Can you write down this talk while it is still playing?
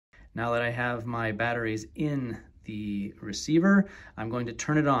Now that I have my batteries in the receiver, I'm going to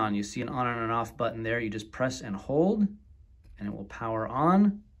turn it on. You see an on and an off button there. You just press and hold and it will power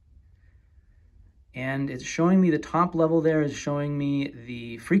on. And it's showing me the top level there is showing me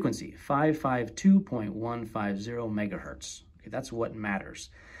the frequency, 552.150 megahertz. Okay, that's what matters.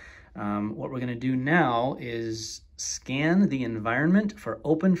 What we're going to do now is scan the environment for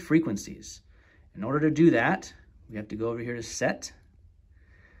open frequencies. In order to do that, we have to go over here to set.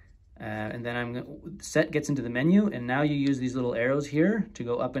 And then set gets into the menu, and now you use these little arrows here to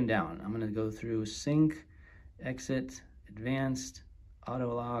go up and down. I'm going to go through sync, exit, advanced,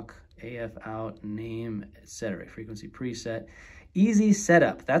 auto lock, AF out, name, etc. Frequency preset. Easy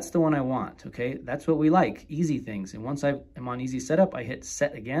setup, that's the one I want, okay? That's what we like, easy things. And once I'm on easy setup, I hit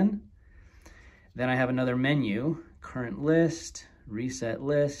set again. Then I have another menu, current list, reset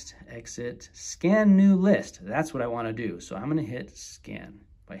list, exit, scan new list. That's what I want to do. So I'm going to hit scan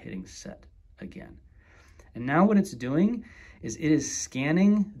by hitting set again. And now what it's doing is it is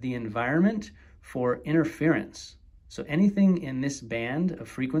scanning the environment for interference. So anything in this band of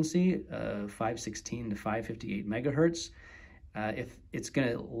frequency, 516 to 558 megahertz, if it's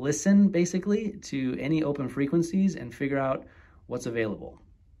going to listen basically to any open frequencies and figure out what's available.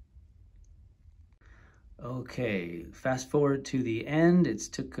 Okay, fast forward to the end. It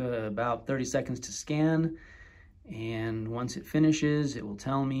took about 30 seconds to scan. And once it finishes, it will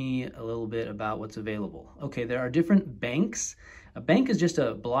tell me a little bit about what's available. Okay, there are different banks. A bank is just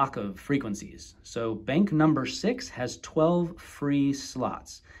a block of frequencies. So bank number 6 has 12 free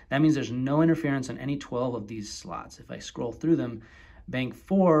slots. That means there's no interference on any 12 of these slots. If I scroll through them, bank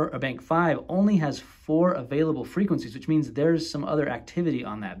 5 only has 4 available frequencies, which means there's some other activity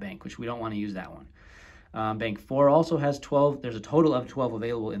on that bank, which we don't want to use that one. Bank 4 also has 12. There's a total of 12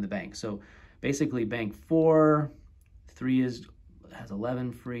 available in the bank. So basically bank 3 has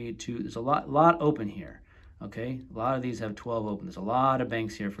 11 free, 2, there's a lot open here, okay? A lot of these have 12 open. There's a lot of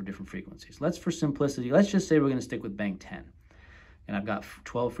banks here for different frequencies. For simplicity, let's just say we're gonna stick with bank 10. And I've got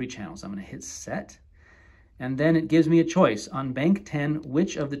 12 free channels. I'm gonna hit set, and then it gives me a choice. On bank 10,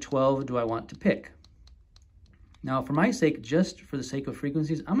 which of the 12 do I want to pick? Now, for my sake, just for the sake of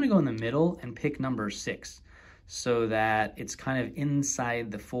frequencies, I'm gonna go in the middle and pick number 6. So that it's kind of inside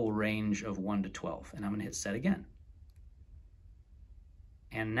the full range of 1 to 12. And I'm gonna hit set again.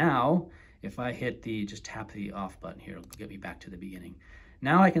 And now, if I hit just tap the off button here, it'll get me back to the beginning.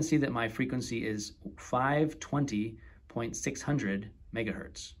 Now I can see that my frequency is 520.600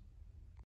 megahertz.